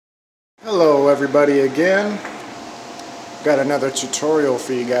Hello everybody again. Got another tutorial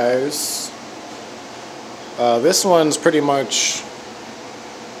for you guys. This one's pretty much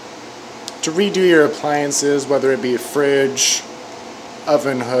to redo your appliances, whether it be a fridge,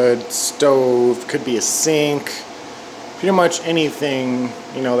 oven hood, stove, could be a sink, pretty much anything,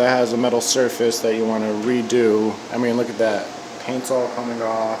 you know, that has a metal surface that you want to redo. I mean, look at that. Paint's all coming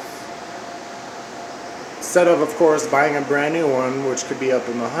off. Instead of course, buying a brand new one, which could be up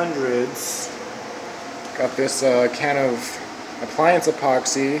in the hundreds, got this can of appliance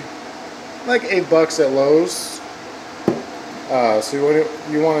epoxy, like $8 at Lowe's. So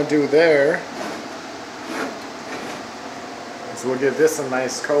what you want to do there is we'll give this a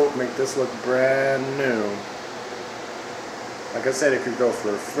nice coat, make this look brand new. Like I said, it could go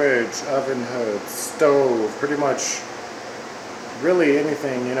for a fridge, oven hood, stove, pretty much really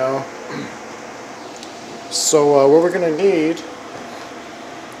anything, you know. So what we're going to need,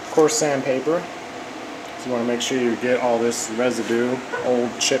 of course, sandpaper. So you want to make sure you get all this residue,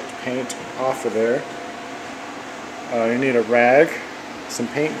 old chipped paint off of there. You need a rag, some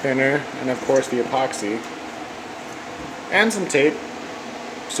paint thinner, and of course the epoxy. And some tape,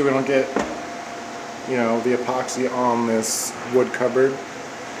 so we don't get, you know, the epoxy on this wood cupboard.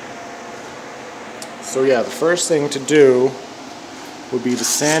 So yeah, the first thing to do would be to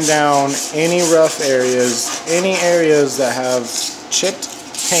sand down any rough areas, any areas that have chipped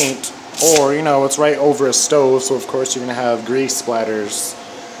paint, or, you know, it's right over a stove, so of course you're going to have grease splatters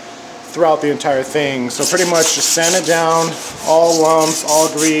throughout the entire thing. So pretty much just sand it down, all lumps, all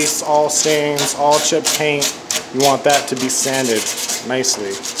grease, all stains, all chipped paint. You want that to be sanded nicely.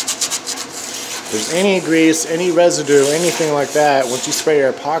 If there's any grease, any residue, anything like that, once you spray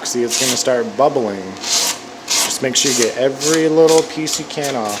your epoxy, it's going to start bubbling. Make sure you get every little piece you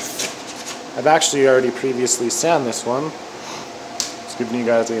can off. I've actually already previously sanded this one. Just giving you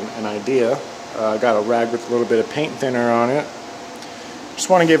guys an idea. I got a rag with a little bit of paint thinner on it. Just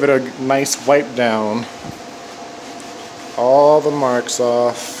want to give it a nice wipe down. All the marks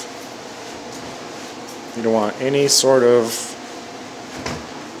off. You don't want any sort of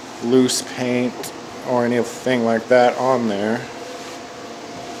loose paint or anything like that on there.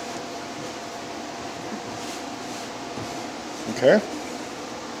 Okay.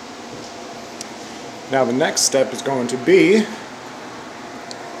 Now the next step is going to be,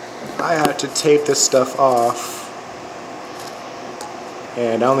 I had to tape this stuff off,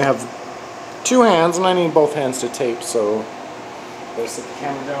 and I only have two hands and I need both hands to tape, so I'll set the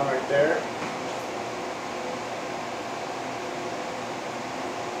camera down right there.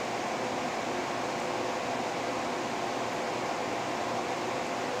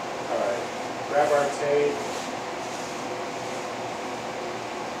 Alright, grab our tape.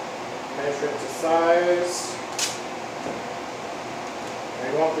 Measure it to size. And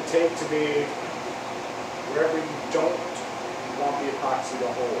you want the tape to be wherever you don't want the epoxy to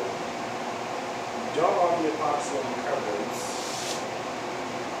hold. You don't want the epoxy on the cupboards.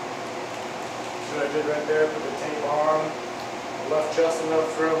 So what I did right there, put the tape on, left just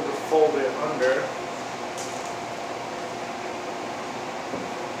enough room to fold it under.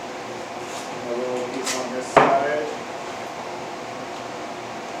 And a little piece on this side.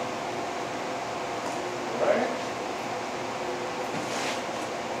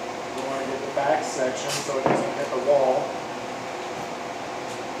 Back section so it doesn't hit the wall.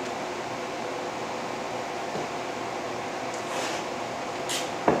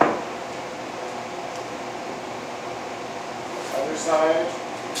 Other side.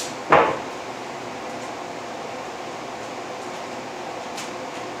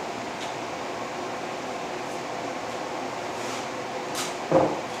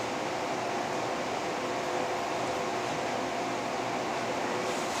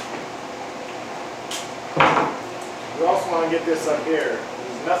 We also want to get this up here.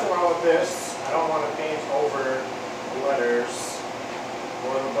 There's nothing wrong with this. I don't want to paint over the letters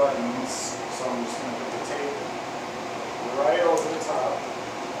or the buttons, so I'm just going to put the tape right over the top.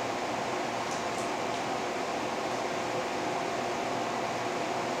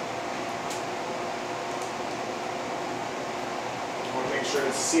 I want to make sure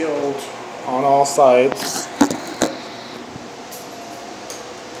it's sealed on all sides.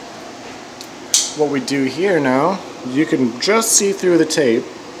 What we do here now, you can just see through the tape.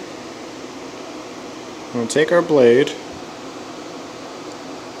 We're going to take our blade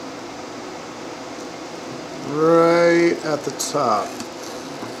right at the top.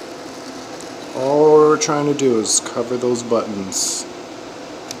 All we're trying to do is cover those buttons.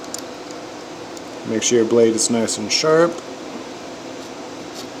 Make sure your blade is nice and sharp.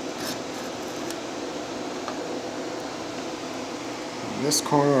 this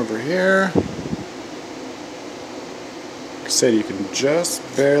corner over here. Like I said, you can just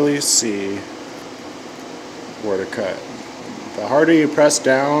barely see where to cut. The harder you press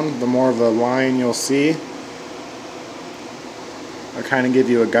down, the more of a line you'll see. I kind of give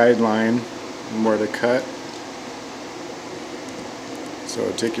you a guideline on where to cut. So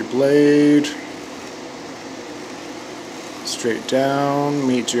take your blade straight down,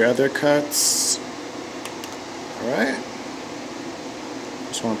 meet your other cuts. Alright.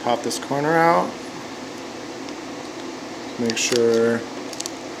 Just want to pop this corner out. Make sure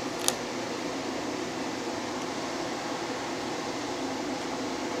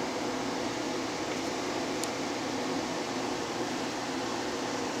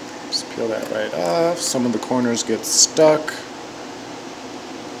just peel that right off. Some of the corners get stuck.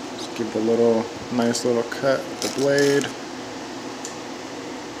 Just give it a little nice little cut with the blade.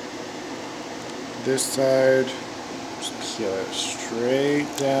 This side, just peel it straight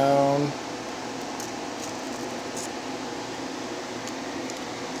down.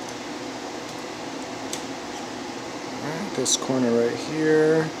 Alright, this corner right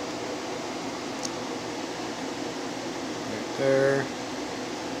here. Right there.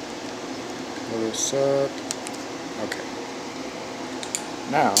 Pull this up. Okay.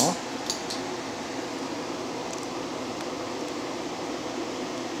 Now,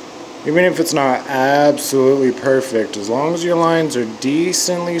 even if it's not absolutely perfect, as long as your lines are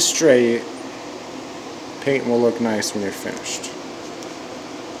decently straight, paint will look nice when you're finished.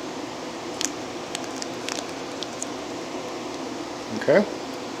 Okay?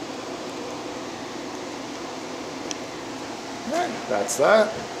 Alright, that's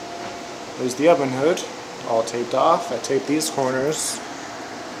that. There's the oven hood, all taped off. I taped these corners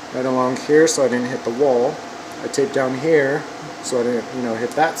right along here so I didn't hit the wall. I taped down here so I didn't,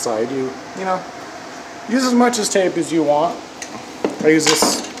 hit that side. You know, use as much as tape as you want. I use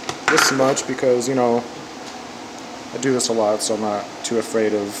this much because, I do this a lot, so I'm not too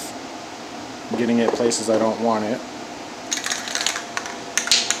afraid of getting it places I don't want it.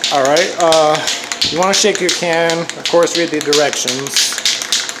 Alright, you want to shake your can, of course read the directions.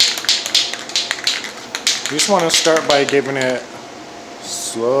 You just want to start by giving it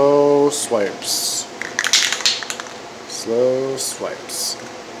slow swipes. Slow swipes.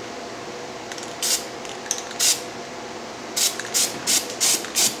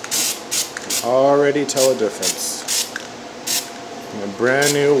 Already tell a difference. And a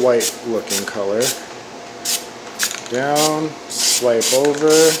brand new white looking color. Down, swipe over.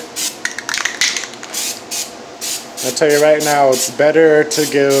 I'll tell you right now, it's better to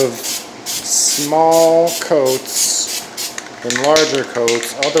give small coats than larger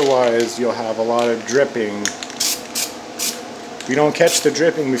coats, otherwise you'll have a lot of dripping. If you don't catch the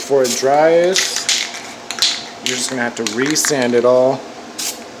dripping before it dries, you're just going to have to re-sand it all.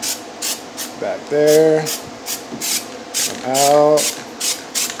 Back there, and out.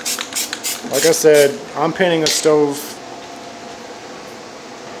 Like I said, I'm painting a stove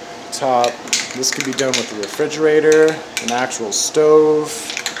top. This could be done with a refrigerator, an actual stove,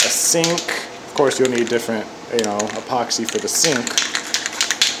 a sink. Of course, you'll need different, epoxy for the sink.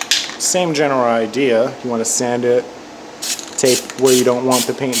 Same general idea. You want to sand it, tape where you don't want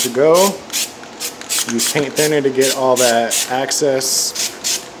the paint to go. Use paint thinner to get all that excess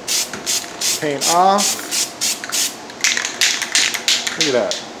paint off. Look at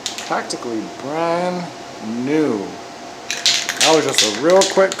that. Practically brand new. That was just a real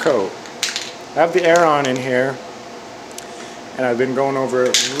quick coat. I have the air on in here, and I've been going over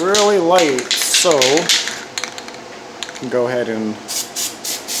it really light, so I can go ahead and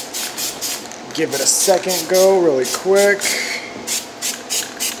give it a second go really quick.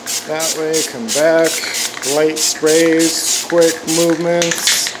 That way, come back, light sprays, quick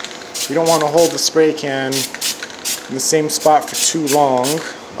movements. You don't want to hold the spray can in the same spot for too long,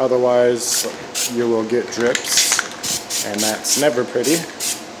 otherwise you will get drips, and that's never pretty.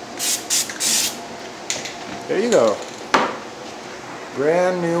 There you go.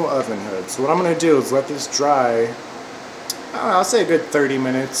 Brand new oven hood. So what I'm going to do is let this dry, I'll say a good 30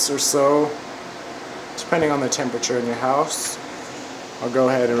 minutes or so, depending on the temperature in your house. I'll go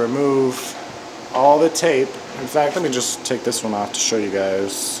ahead and remove all the tape. In fact, let me just take this one off to show you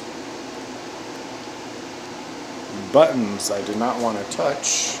guys. Buttons I did not want to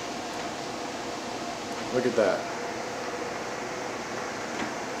touch. Look at that.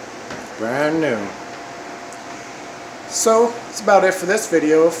 Brand new. So, that's about it for this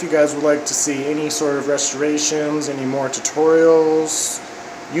video. If you guys would like to see any sort of restorations, any more tutorials,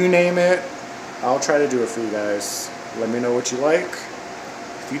 you name it, I'll try to do it for you guys. Let me know what you like.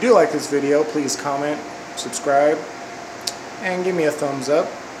 If you do like this video, please comment, subscribe, and give me a thumbs up.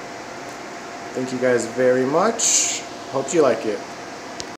 Thank you guys very much. Hope you like it.